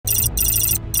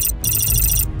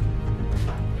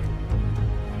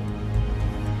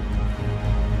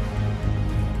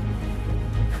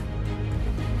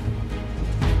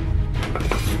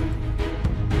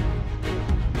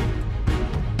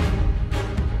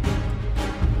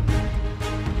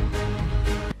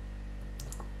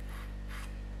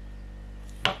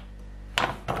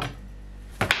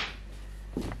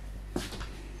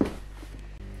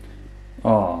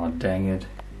dang it.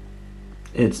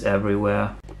 It's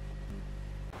everywhere.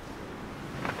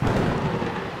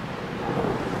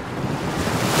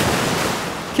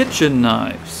 Kitchen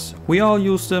knives. We all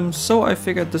use them, so I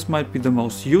figured this might be the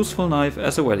most useful knife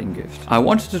as a wedding gift. I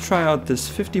wanted to try out this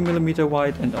 50mm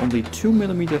wide and only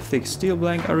 2mm thick steel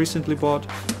blank I recently bought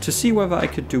to see whether I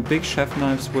could do big chef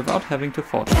knives without having to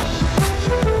forge them.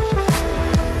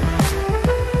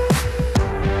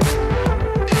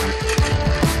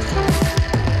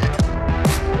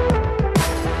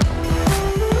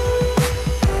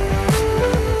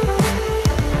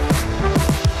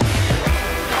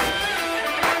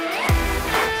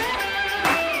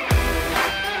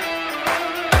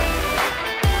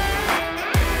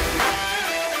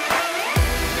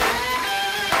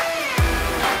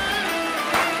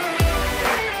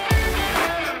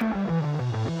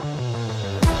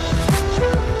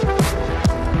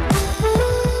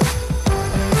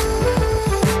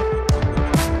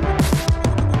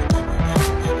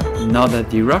 Now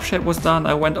that the rough shape was done,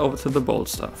 I went over to the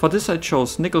bolster. For this I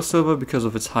chose nickel silver because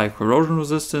of its high corrosion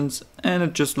resistance, and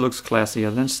it just looks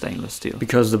classier than stainless steel.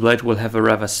 Because the blade will have a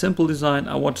rather simple design,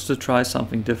 I wanted to try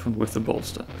something different with the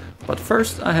bolster. But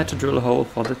first I had to drill a hole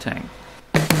for the tang.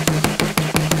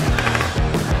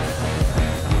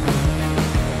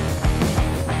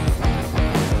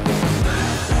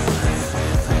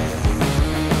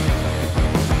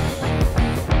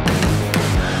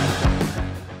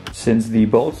 Since the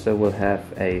bolster will have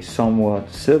a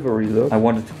somewhat silvery look, I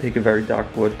wanted to pick a very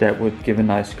dark wood that would give a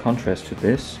nice contrast to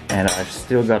this. And I've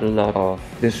still got a lot of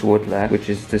this wood left, which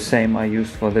is the same I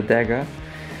used for the dagger.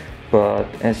 But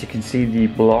as you can see, the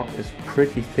block is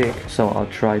pretty thick, so I'll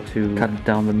try to cut it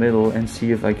down the middle and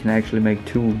see if I can actually make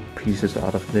two pieces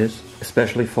out of this.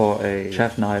 Especially for a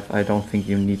chef knife, I don't think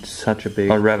you need such a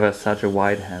big, or rather such a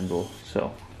wide handle.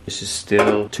 So this is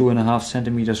still 2.5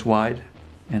 centimeters wide.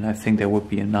 And I think that would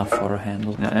be enough for a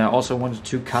handle. And I also wanted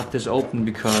to cut this open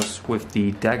because with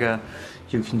the dagger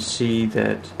you can see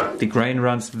that the grain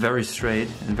runs very straight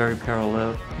and very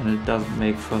parallel, and it doesn't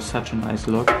make for such a nice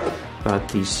look. But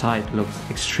the side looks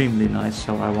extremely nice,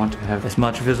 so I want to have as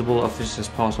much visible of this as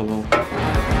possible.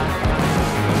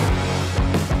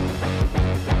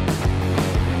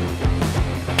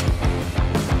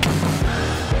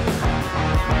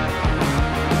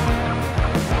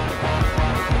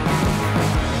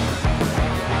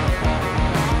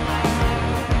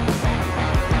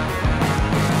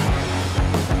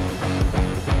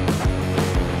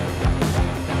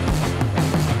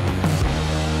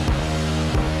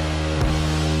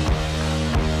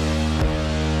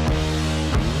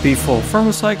 Before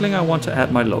thermocycling, I want to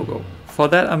add my logo. For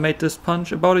that I made this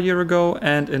punch about a year ago,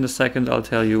 and in a second I'll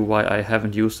tell you why I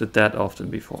haven't used it that often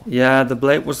before. Yeah, the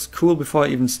blade was cool before I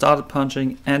even started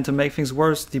punching, and to make things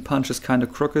worse, the punch is kinda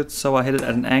crooked, so I hit it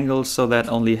at an angle so that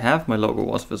only half my logo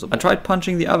was visible. I tried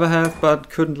punching the other half, but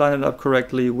couldn't line it up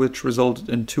correctly, which resulted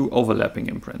in 2 overlapping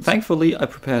imprints. Thankfully, I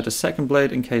prepared a second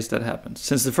blade in case that happens.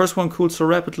 Since the first one cooled so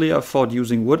rapidly, I thought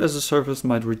using wood as a surface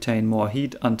might retain more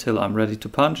heat until I'm ready to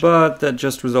punch, but that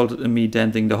just resulted in me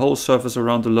denting the whole surface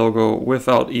around the logo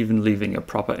without even leaving a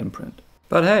proper imprint.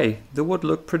 But hey, the wood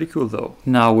looked pretty cool though.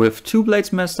 Now with 2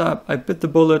 blades messed up, I bit the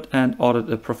bullet and ordered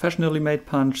a professionally made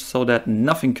punch so that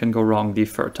nothing can go wrong the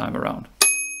third time around.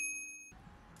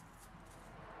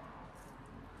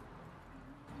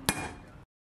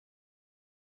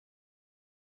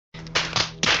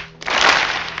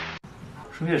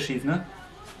 Schon wieder schief, ne?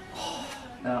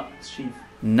 Ja, it's schief.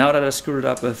 Now that I screwed it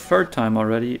up a third time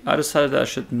already, I decided I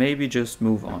should maybe just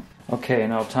move on. Okay,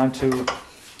 now time to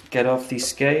get off the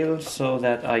scale so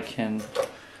that I can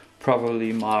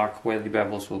properly mark where the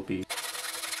bevels will be.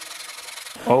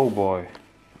 Oh boy,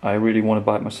 I really want to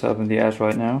bite myself in the ass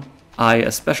right now. I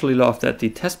especially love that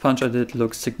the test punch I did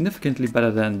looks significantly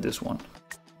better than this one.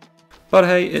 But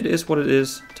hey, it is what it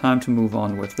is, time to move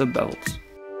on with the bevels.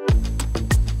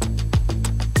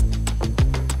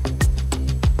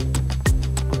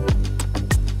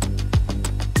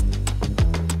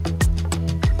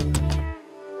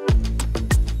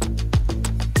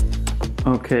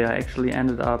 Okay, I actually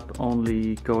ended up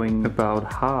only going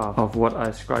about half of what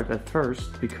I scribed at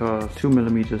first, because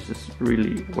 2mm is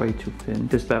really way too thin.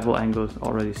 This bevel angle is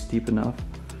already steep enough.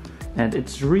 And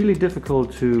it's really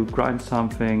difficult to grind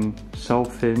something so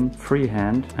thin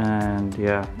freehand. And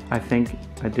yeah, I think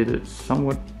I did a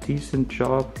somewhat decent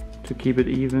job to keep it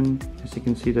even. As you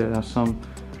can see, there are some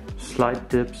slight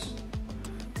dips,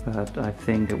 but I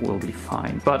think it will be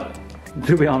fine. But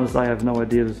to be honest, I have no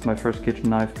idea. This is my first kitchen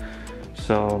knife.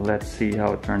 So let's see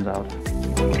how it turns out.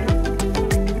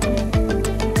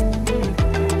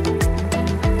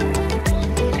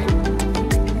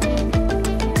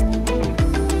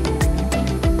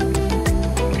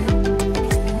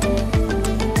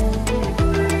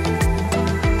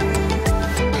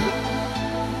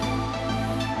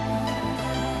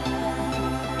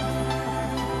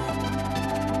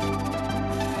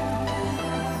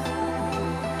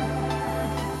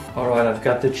 Alright, I've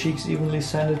got the cheeks evenly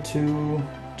sanded to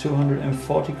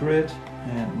 240 grit,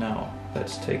 and now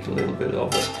let's take a little bit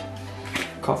of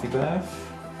a coffee bath.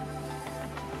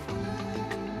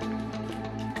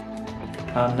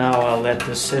 And now I'll let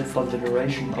this sit for the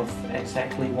duration of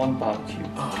exactly one barbecue.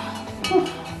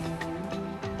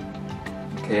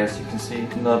 Okay, as you can see,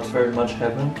 not very much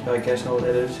happened. I guess I'll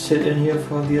let it sit in here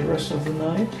for the rest of the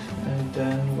night, and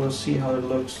then we'll see how it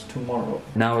looks tomorrow.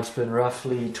 Now it's been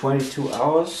roughly 22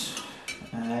 hours,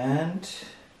 and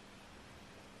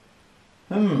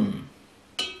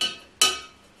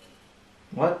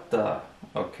what the?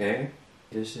 Okay,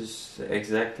 this is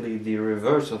exactly the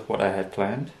reverse of what I had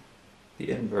planned. The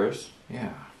inverse,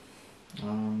 yeah.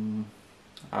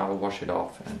 I'll wash it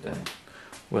off and then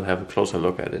we'll have a closer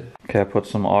look at it. Okay, I put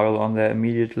some oil on there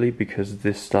immediately because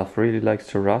this stuff really likes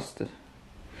to rust.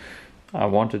 I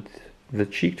wanted the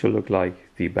cheek to look like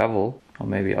the bevel, or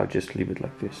maybe I'll just leave it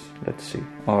like this. Let's see.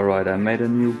 Alright, I made a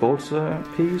new bolster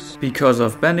piece. Because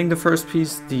of bending the first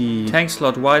piece, the tank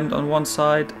slot widened on one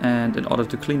side, and in order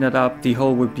to clean that up, the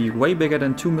hole would be way bigger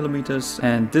than 2 millimeters,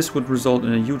 and this would result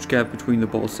in a huge gap between the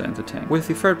bolster and the tank. With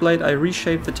the third blade, I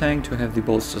reshaped the tank to have the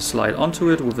bolster slide onto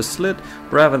it with a slit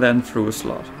rather than through a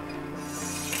slot.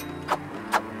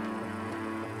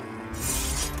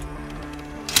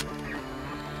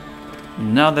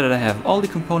 Now that I have all the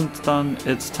components done,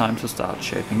 it's time to start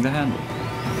shaping the handle.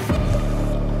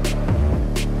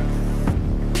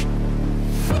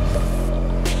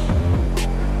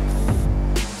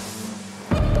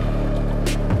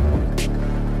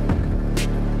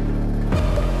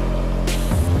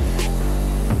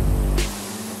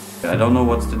 I don't know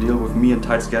what's the deal with me and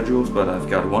tight schedules, but I've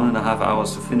got 1.5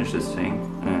 hours to finish this thing,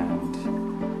 and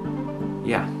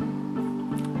yeah,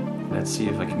 let's see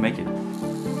if I can make it.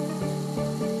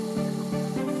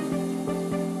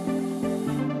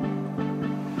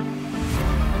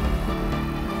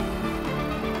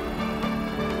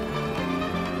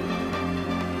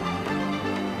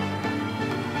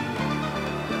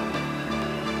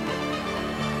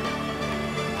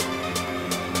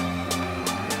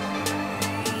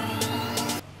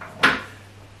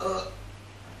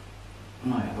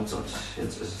 Naja, was soll's,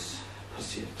 jetzt ist es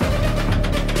passiert.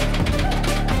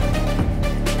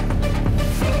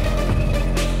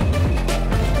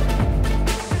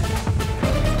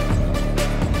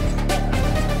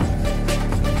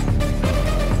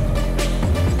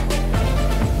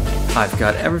 I've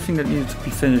got everything that needed to be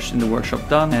finished in the workshop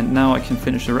done, and now I can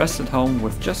finish the rest at home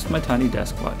with just my tiny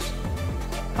desk vise.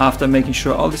 After making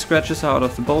sure all the scratches are out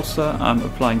of the bolster, I'm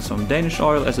applying some Danish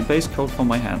oil as a base coat for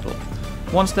my handle.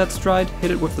 Once that's dried, hit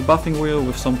it with the buffing wheel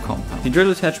with some compound. The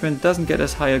drill attachment doesn't get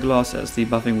as high a gloss as the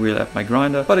buffing wheel at my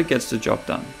grinder, but it gets the job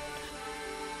done.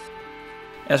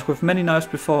 As with many knives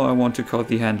before, I want to coat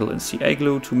the handle in CA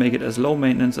glue to make it as low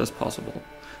maintenance as possible.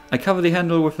 I cover the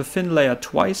handle with a thin layer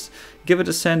twice, give it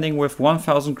a sanding with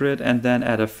 1000 grit, and then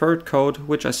add a third coat,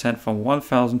 which I sand from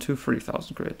 1000 to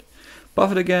 3000 grit.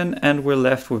 Buff it again, and we're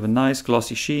left with a nice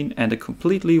glossy sheen and a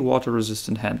completely water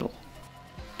resistant handle.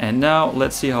 And now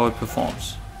let's see how it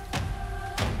performs.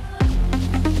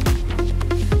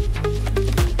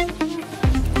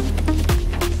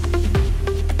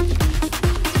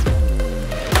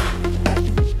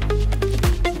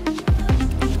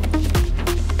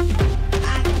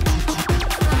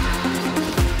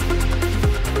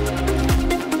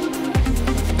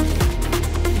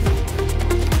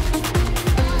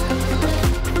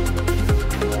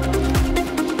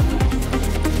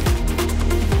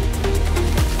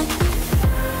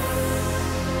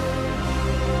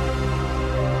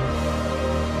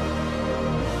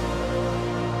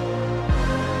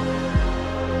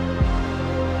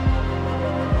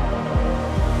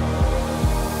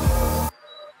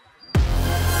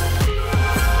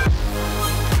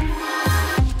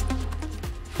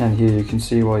 And here you can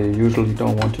see why you usually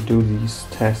don't want to do these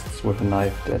tests with a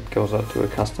knife that goes out to a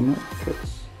customer,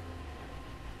 because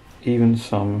even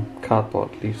some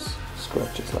cardboard leaves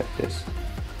scratches like this.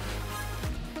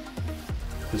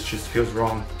 This just feels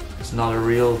wrong. It's not a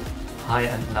real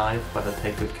high-end knife, but I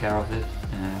take good care of it.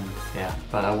 And yeah,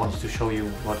 but I wanted to show you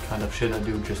what kind of shit I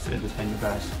do just to entertain you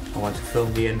guys. I want to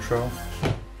film the intro,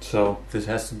 so this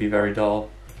has to be very dull.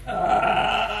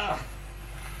 Ah.